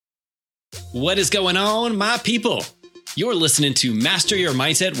What is going on, my people? You're listening to Master Your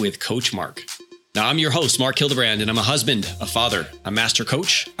Mindset with Coach Mark. Now, I'm your host, Mark Hildebrand, and I'm a husband, a father, a master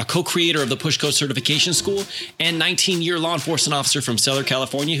coach, a co-creator of the Push Coach Certification School, and 19-year law enforcement officer from Southern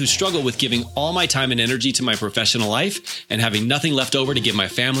California who struggle with giving all my time and energy to my professional life and having nothing left over to give my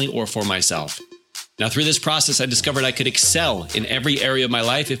family or for myself. Now, through this process, I discovered I could excel in every area of my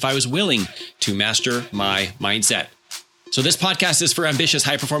life if I was willing to master my mindset. So this podcast is for ambitious,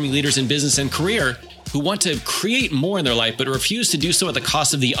 high-performing leaders in business and career who want to create more in their life, but refuse to do so at the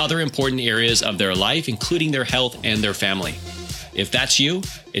cost of the other important areas of their life, including their health and their family. If that's you,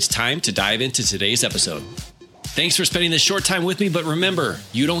 it's time to dive into today's episode. Thanks for spending this short time with me, but remember,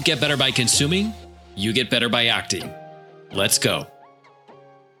 you don't get better by consuming, you get better by acting. Let's go.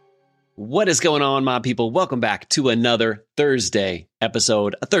 What is going on, my people? Welcome back to another Thursday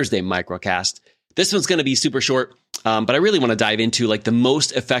episode, a Thursday Microcast. This one's going to be super short. But I really want to dive into like the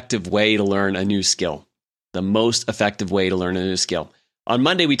most effective way to learn a new skill. The most effective way to learn a new skill. On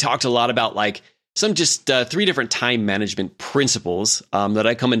Monday, we talked a lot about like some just 3 different time management principles that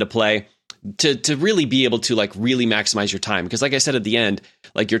I come into play to really be able to like really maximize your time. Because like I said at the end,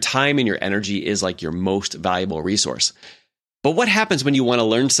 like your time and your energy is like your most valuable resource. But what happens when you want to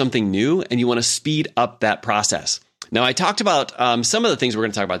learn something new and you want to speed up that process? Now, I talked about some of the things we're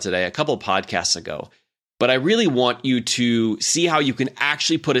going to talk about today a couple of podcasts ago. But I really want you to see how you can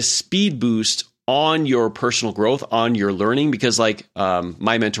actually put a speed boost on your personal growth, on your learning, because like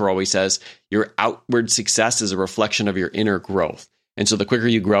my mentor always says, your outward success is a reflection of your inner growth. And so the quicker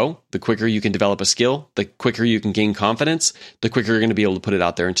you grow, the quicker you can develop a skill, the quicker you can gain confidence, the quicker you're going to be able to put it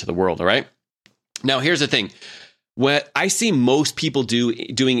out there into the world. All right. Now, here's the thing. What I see most people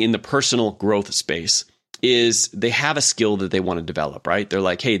doing in the personal growth space is they have a skill that they want to develop, right? They're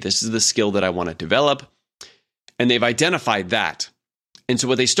like, hey, this is the skill that I want to develop. And they've identified that. And so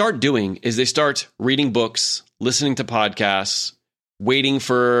what they start doing is they start reading books, listening to podcasts, waiting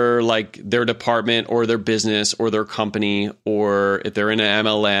for like their department or their business or their company, or if they're in an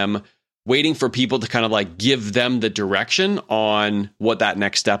MLM, waiting for people to kind of like give them the direction on what that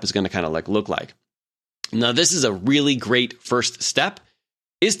next step is going to kind of like look like. Now, this is a really great first step,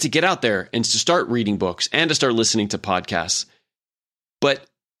 is to get out there and to start reading books and to start listening to podcasts. But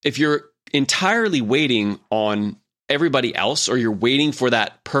if you're entirely waiting on everybody else, or you're waiting for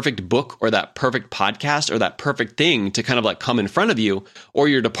that perfect book or that perfect podcast or that perfect thing to kind of like come in front of you, or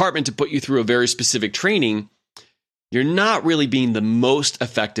your department to put you through a very specific training, you're not really being the most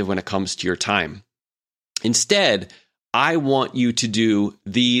effective when it comes to your time. Instead, I want you to do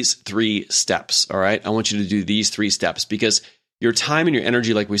these 3 steps. All right. I want you to do these 3 steps because your time and your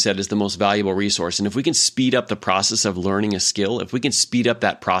energy, like we said, is the most valuable resource. And if we can speed up the process of learning a skill, if we can speed up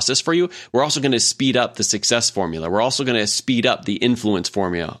that process for you, we're also going to speed up the success formula. We're also going to speed up the influence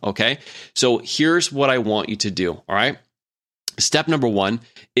formula. Okay. So here's what I want you to do. All right. Step number 1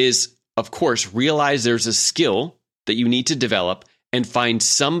 is, of course, realize there's a skill that you need to develop and find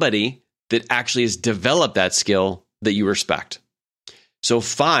somebody that actually has developed that skill that you respect. So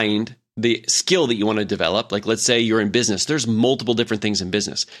find the skill that you want to develop. Like, let's say you're in business. There's multiple different things in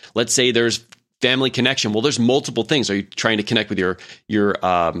business. Let's say there's family connection. Well, there's multiple things. Are you trying to connect with your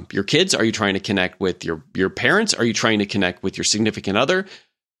kids? Are you trying to connect with your parents? Are you trying to connect with your significant other?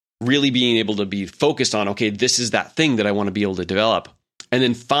 Really being able to be focused on, okay, this is that thing that I want to be able to develop. And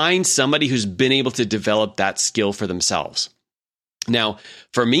then find somebody who's been able to develop that skill for themselves. Now,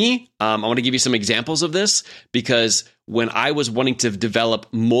 for me, I want to give you some examples of this because when I was wanting to develop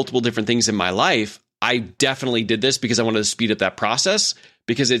multiple different things in my life, I definitely did this because I wanted to speed up that process,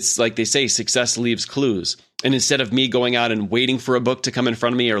 because it's like they say, success leaves clues. And instead of me going out and waiting for a book to come in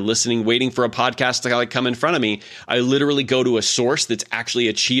front of me or waiting for a podcast to come in front of me, I literally go to a source that's actually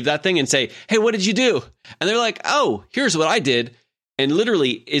achieved that thing and say, hey, what did you do? And they're like, oh, here's what I did. And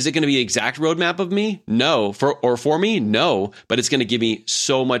literally, is it going to be the exact roadmap of me? No. For me? No. But it's going to give me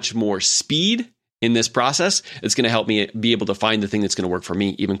so much more speed in this process. It's going to help me be able to find the thing that's going to work for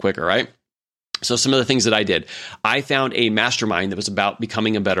me even quicker, right? So some of the things that I did, I found a mastermind that was about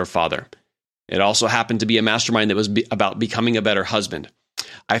becoming a better father. It also happened to be a mastermind that was about becoming a better husband.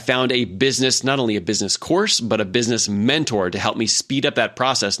 I found a business, not only a business course, but a business mentor to help me speed up that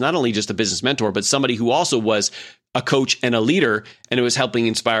process. Not only just a business mentor, but somebody who also was a coach and a leader, and it was helping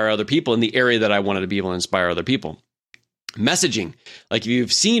inspire other people in the area that I wanted to be able to inspire other people. Messaging. Like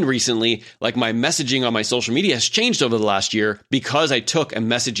you've seen recently, like my messaging on my social media has changed over the last year because I took a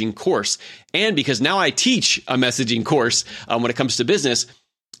messaging course, and because now I teach a messaging course when it comes to business,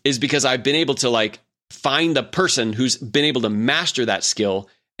 is because I've been able to like find the person who's been able to master that skill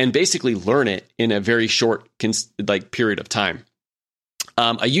and basically learn it in a very short period of time.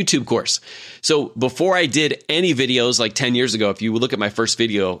 a YouTube course. So before I did any videos like 10 years ago, if you look at my first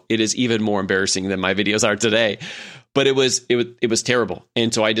video, it is even more embarrassing than my videos are today. But it was terrible.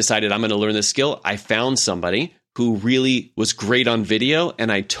 And so I decided I'm going to learn this skill. I found somebody who really was great on video,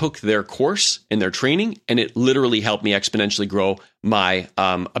 and I took their course and their training, and it literally helped me exponentially grow my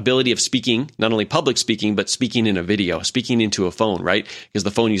ability of speaking, not only public speaking, but speaking in a video, speaking into a phone, right? Because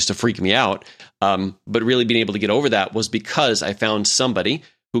the phone used to freak me out. But really being able to get over that was because I found somebody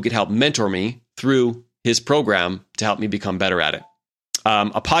who could help mentor me through his program to help me become better at it.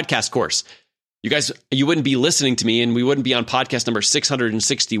 A podcast course. You guys, you wouldn't be listening to me and we wouldn't be on podcast number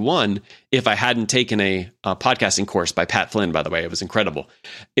 661 if I hadn't taken a podcasting course by Pat Flynn, by the way. It was incredible.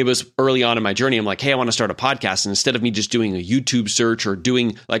 It was early on in my journey. I'm like, hey, I want to start a podcast. And instead of me just doing a YouTube search or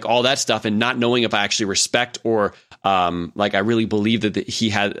doing like all that stuff and not knowing if I actually respect or like I really believe that he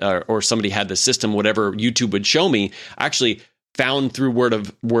had or somebody had the system, whatever YouTube would show me, I actually found through word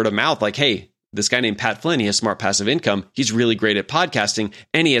of mouth, like, hey, this guy named Pat Flynn, he has Smart Passive Income. He's really great at podcasting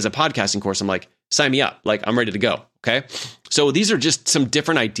and he has a podcasting course. I'm like, sign me up. Like, I'm ready to go. Okay. So these are just some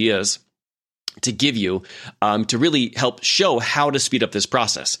different ideas to give you to really help show how to speed up this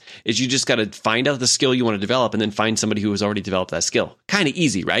process. Is you just got to find out the skill you want to develop and then find somebody who has already developed that skill. Kind of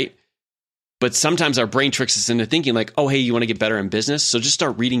easy, right? But sometimes our brain tricks us into thinking like, oh, hey, you want to get better in business? So just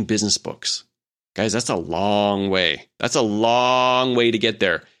start reading business books. Guys, that's a long way. That's a long way to get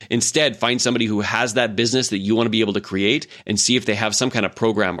there. Instead, find somebody who has that business that you want to be able to create and see if they have some kind of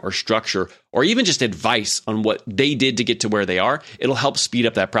program or structure or even just advice on what they did to get to where they are. It'll help speed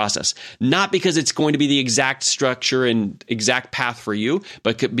up that process. Not because it's going to be the exact structure and exact path for you,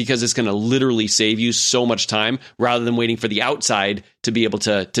 but because it's going to literally save you so much time rather than waiting for the outside to be able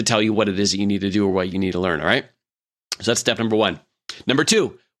to tell you what it is that you need to do or what you need to learn. All right. So that's step number one. Number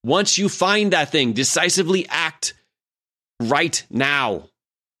two. Once you find that thing, decisively act right now.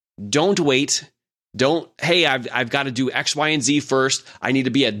 Don't wait. Hey, I've got to do X, Y, and Z first. I need to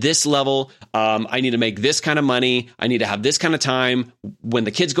be at this level. I need to make this kind of money. I need to have this kind of time. When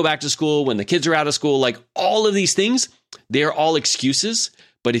the kids go back to school, when the kids are out of school, like all of these things, they're all excuses.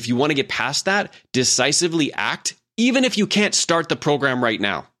 But if you want to get past that, decisively act, even if you can't start the program right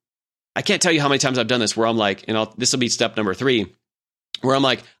now. I can't tell you how many times I've done this where I'm like, this will be step number 3. Where I'm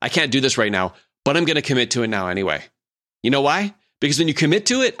like, I can't do this right now, but I'm going to commit to it now anyway. You know why? Because when you commit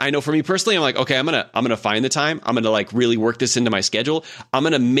to it, I know for me personally, I'm like, okay, I'm going to find the time. I'm going to like really work this into my schedule. I'm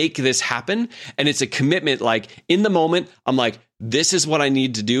going to make this happen. And it's a commitment. Like in the moment, I'm like, this is what I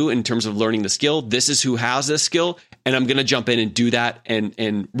need to do in terms of learning the skill. This is who has this skill. And I'm going to jump in and do that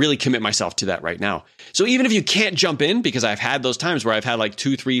and really commit myself to that right now. So even if you can't jump in, because I've had those times where I've had like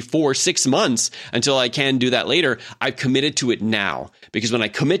 2, 3, 4, 6 months until I can do that later, I've committed to it now. Because when I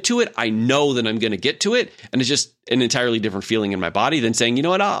commit to it, I know that I'm going to get to it. And it's just an entirely different feeling in my body than saying, you know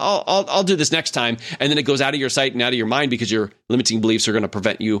what, I'll do this next time. And then it goes out of your sight and out of your mind because your limiting beliefs are going to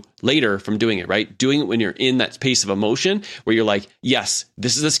prevent you later from doing it, right? Doing it when you're in that pace of emotion where you're like, yes,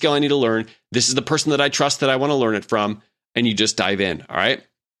 this is the skill I need to learn. This is the person that I trust that I want to learn it from. And you just dive in. All right.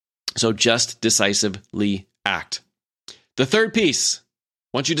 So just decisively act. The third piece,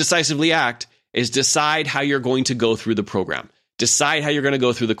 once you decisively act, is decide how you're going to go through the program. Decide how you're going to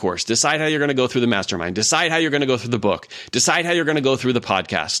go through the course. Decide how you're going to go through the mastermind. Decide how you're going to go through the book. Decide how you're going to go through the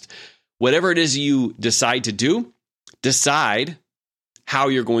podcast. Whatever it is you decide to do, decide how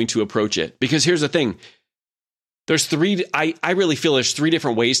you're going to approach it. Because here's the thing. I really feel there's 3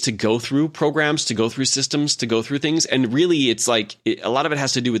 different ways to go through programs, to go through systems, to go through things. And really, it's like a lot of it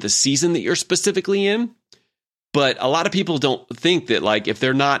has to do with the season that you're specifically in. But a lot of people don't think that like if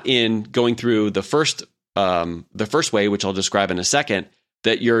they're not in going through the first way, which I'll describe in a second,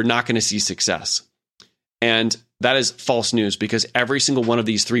 that you're not going to see success. And that is false news because every single one of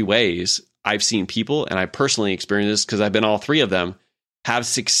these 3 ways I've seen people, and I personally experienced this because I've been all 3 of them, have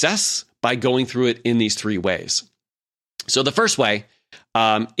success by going through it in these 3 ways. So the first way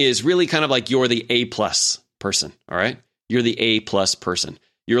is really kind of like you're the A+ person. All right. You're the A+ person.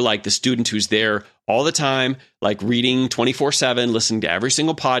 You're like the student who's there all the time, like reading 24/7, listening to every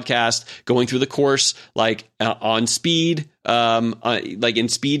single podcast, going through the course, like on speed, like in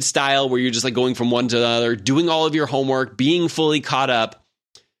speed style, where you're just like going from one to the other, doing all of your homework, being fully caught up.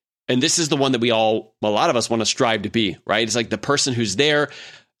 And this is the one that a lot of us want to strive to be, right? It's like the person who's there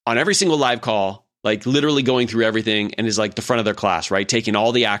on every single live call, like literally going through everything and is like the front of their class, right? Taking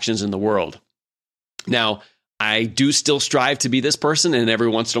all the actions in the world. Now, I do still strive to be this person. And every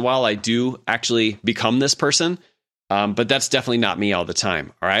once in a while, I do actually become this person. But that's definitely not me all the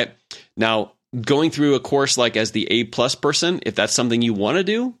time. All right. Now, going through a course like as the A+ person, if that's something you want to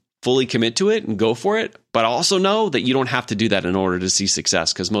do, fully commit to it and go for it. But I also know that you don't have to do that in order to see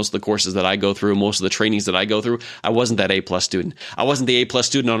success, because most of the courses that I go through, most of the trainings that I go through, I wasn't that A+ student. I wasn't the A+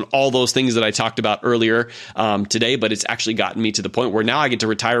 student on all those things that I talked about earlier today, but it's actually gotten me to the point where now I get to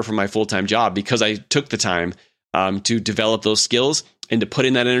retire from my full-time job because I took the time to develop those skills and to put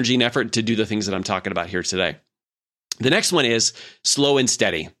in that energy and effort to do the things that I'm talking about here today. The next one is slow and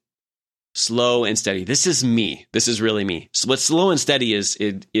steady. Slow and steady. This is me. This is really me. So what slow and steady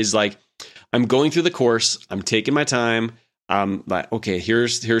is like, I'm going through the course. I'm taking my time. Like, okay,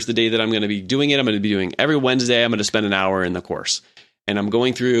 here's the day that I'm going to be doing it. I'm going to be doing every Wednesday. I'm going to spend an hour in the course, and I'm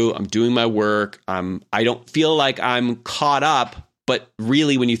going through. I'm doing my work. I don't feel like I'm caught up, but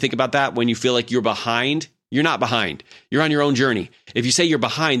really, when you think about that, when you feel like you're behind, you're not behind. You're on your own journey. If you say you're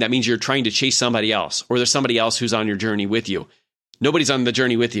behind, that means you're trying to chase somebody else, or there's somebody else who's on your journey with you. Nobody's on the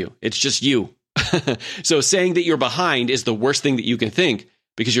journey with you. It's just you. So saying that you're behind is the worst thing that you can think,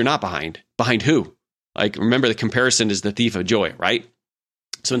 because you're not behind. Behind who? Like, remember, the comparison is the thief of joy, right?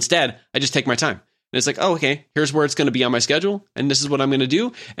 So instead, I just take my time. And it's like, oh, okay, here's where it's going to be on my schedule, and this is what I'm going to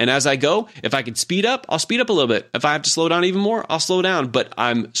do. And as I go, if I can speed up, I'll speed up a little bit. If I have to slow down even more, I'll slow down. But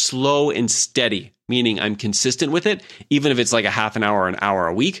I'm slow and steady, meaning I'm consistent with it. Even if it's like a half an hour or an hour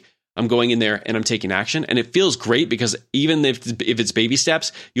a week, I'm going in there and I'm taking action. And it feels great, because even if it's baby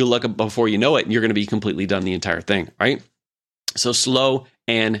steps, you'll look up before you know it, and you're going to be completely done the entire thing, right? So slow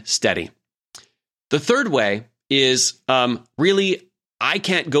and steady. The third way is really, I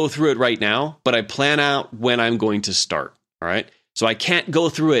can't go through it right now, but I plan out when I'm going to start. All right. So I can't go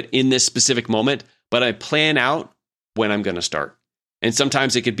through it in this specific moment, but I plan out when I'm going to start. And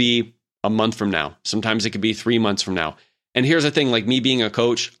sometimes it could be a month from now. Sometimes it could be 3 months from now. And here's the thing, like me being a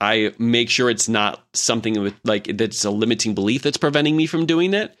coach, I make sure it's not something with like that's a limiting belief that's preventing me from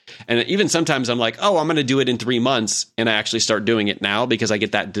doing it. And even sometimes I'm like, oh, I'm going to do it in 3 months. And I actually start doing it now because I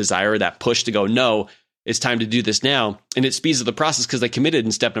get that desire, that push to go, no, it's time to do this now. And it speeds up the process because I committed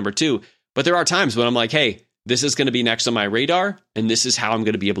in step number 2. But there are times when I'm like, hey, this is going to be next on my radar, and this is how I'm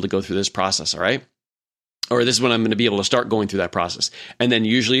going to be able to go through this process. All right. Or this is when I'm going to be able to start going through that process. And then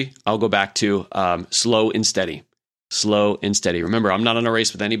usually I'll go back to slow and steady. Slow and steady. Remember, I'm not on a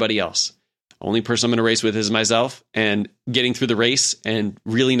race with anybody else. Only person I'm going to race with is myself, and getting through the race and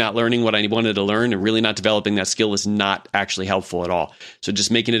really not learning what I wanted to learn and really not developing that skill is not actually helpful at all. So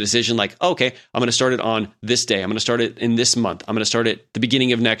just making a decision like, okay, I'm going to start it on this day. I'm going to start it in this month. I'm going to start it at the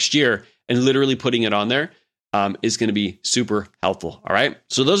beginning of next year, and literally putting it on there is going to be super helpful. All right.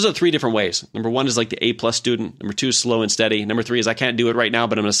 So those are the 3 different ways. Number 1 is like the A+ student. Number 2 is slow and steady. Number 3 is I can't do it right now,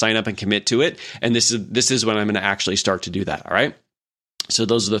 but I'm going to sign up and commit to it. And this is when I'm going to actually start to do that. All right. So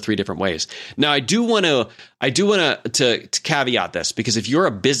those are the 3 different ways. Now I do want to caveat this, because if you're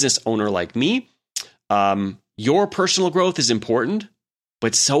a business owner like me, your personal growth is important,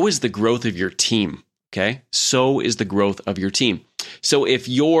 but so is the growth of your team. Okay. So is the growth of your team. So if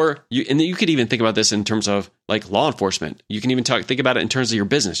and you could even think about this in terms of like law enforcement. You can even think about it in terms of your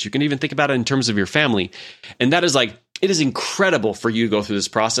business. You can even think about it in terms of your family. And that is like, it is incredible for you to go through this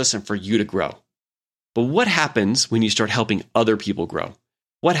process and for you to grow. But what happens when you start helping other people grow?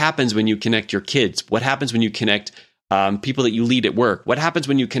 What happens when you connect your kids? What happens when you connect people that you lead at work? What happens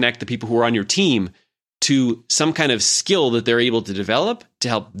when you connect the people who are on your team to some kind of skill that they're able to develop to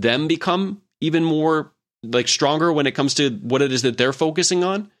help them become even more like stronger when it comes to what it is that they're focusing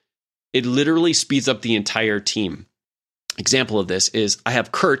on? It literally speeds up the entire team. Example of this is I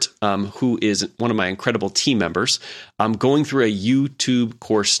have Kurt, who is one of my incredible team members, going through a YouTube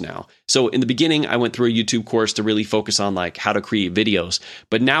course now. So in the beginning, I went through a YouTube course to really focus on like how to create videos.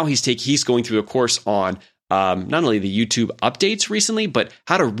 But now he's going through a course on not only the YouTube updates recently, but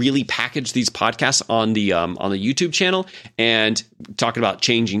how to really package these podcasts on the YouTube channel, and talking about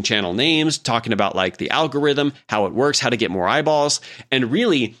changing channel names, talking about like the algorithm, how it works, how to get more eyeballs, and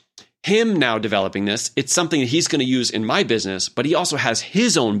really him now developing this. It's something that he's going to use in my business, but he also has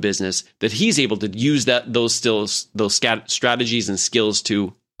his own business that he's able to use those strategies and skills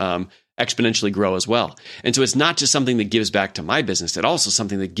to exponentially grow as well. And so it's not just something that gives back to my business, it's also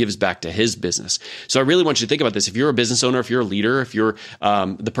something that gives back to his business. So I really want you to think about this. If you're a business owner, if you're a leader, if you're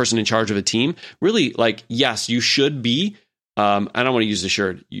the person in charge of a team, really like, yes, you should be, I don't want to use the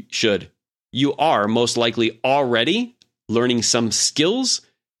word should. You are most likely already learning some skills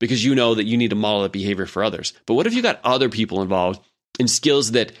because you know that you need to model that behavior for others. But what if you got other people involved in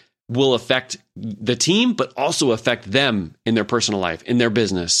skills that will affect the team, but also affect them in their personal life, in their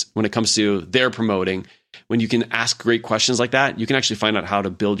business, when it comes to their promoting? When you can ask great questions like that, you can actually find out how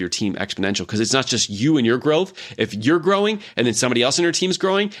to build your team exponential, because it's not just you and your growth. If you're growing and then somebody else in your team's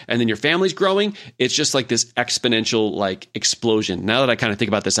growing and then your family's growing, it's just like this exponential like explosion. Now that I kind of think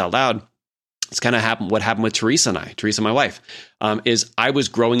about this out loud, It's kind of what happened with Teresa, my wife, is I was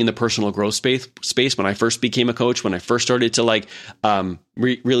growing in the personal growth space when I first became a coach, when I first started to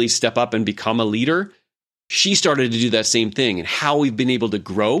really step up and become a leader. She started to do that same thing, and how we've been able to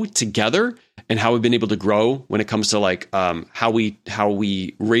grow together and how we've been able to grow when it comes to how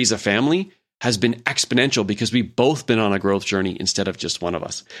we raise a family has been exponential because we've both been on a growth journey instead of just one of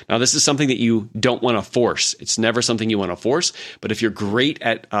us. Now, this is something that you don't want to force. It's never something you want to force. But if you're great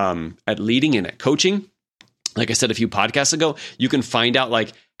at leading and at coaching, like I said a few podcasts ago, you can find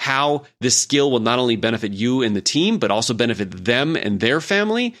out how this skill will not only benefit you and the team, but also benefit them and their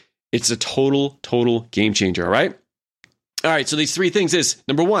family. It's a total game changer. All right. All right. So these 3 things is,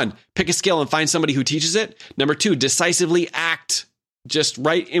 number 1, pick a skill and find somebody who teaches it. Number 2, decisively act. Just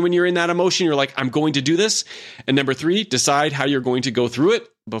right. And when you're in that emotion, you're like, I'm going to do this. And number 3, decide how you're going to go through it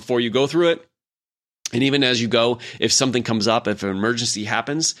before you go through it. And even as you go, if something comes up, if an emergency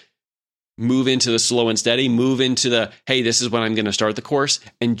happens, move into the slow and steady, move into the, hey, this is when I'm going to start the course,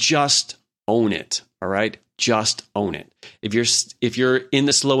 and just own it. All right. Just own it. If you're in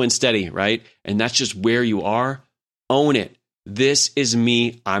the slow and steady, right, and that's just where you are, own it. This is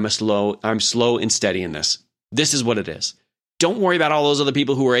me. I'm slow and steady in this. This is what it is. Don't worry about all those other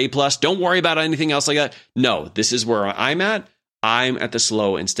people who are A+. Don't worry about anything else like that. No, this is where I'm at. I'm at the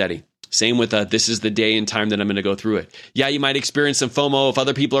slow and steady. Same with this is the day and time that I'm going to go through it. Yeah, you might experience some FOMO if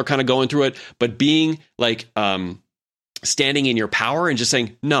other people are kind of going through it, but being standing in your power and just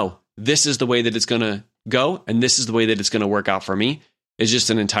saying, no, this is the way that it's going to go, and this is the way that it's going to work out for me, is just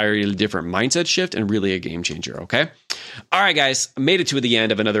an entirely different mindset shift and really a game changer, okay? All right, guys, I made it to the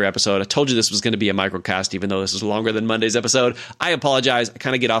end of another episode. I told you this was going to be a microcast, even though this is longer than Monday's episode. I apologize. I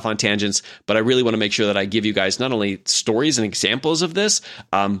kind of get off on tangents, but I really want to make sure that I give you guys not only stories and examples of this,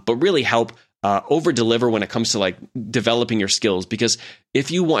 but really help over-deliver when it comes to developing your skills. Because if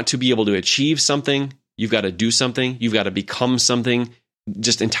you want to be able to achieve something, you've got to do something. You've got to become something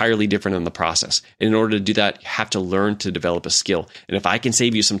just entirely different in the process. And in order to do that, you have to learn to develop a skill. And if I can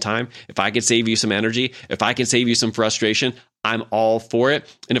save you some time, if I can save you some energy, if I can save you some frustration, I'm all for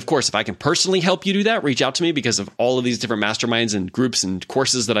it. And of course, if I can personally help you do that, reach out to me because of all of these different masterminds and groups and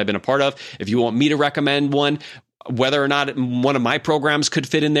courses that I've been a part of. If you want me to recommend one, whether or not one of my programs could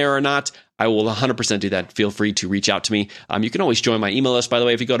fit in there or not, I will 100% do that. Feel free to reach out to me. You can always join my email list, by the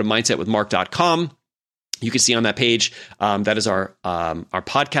way, if you go to mindsetwithmark.com. You can see on that page, that is our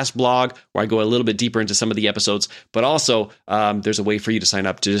podcast blog where I go a little bit deeper into some of the episodes, but also there's a way for you to sign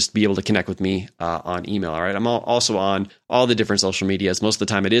up to just be able to connect with me on email. All right. I'm also on all the different social medias. Most of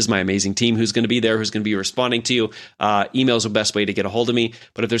the time it is my amazing team who's going to be there, who's going to be responding to you. Email is the best way to get a hold of me.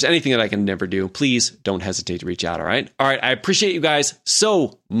 But if there's anything that I can never do, please don't hesitate to reach out. All right. All right. I appreciate you guys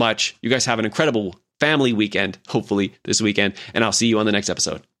so much. You guys have an incredible family weekend, hopefully this weekend, and I'll see you on the next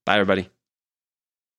episode. Bye, everybody.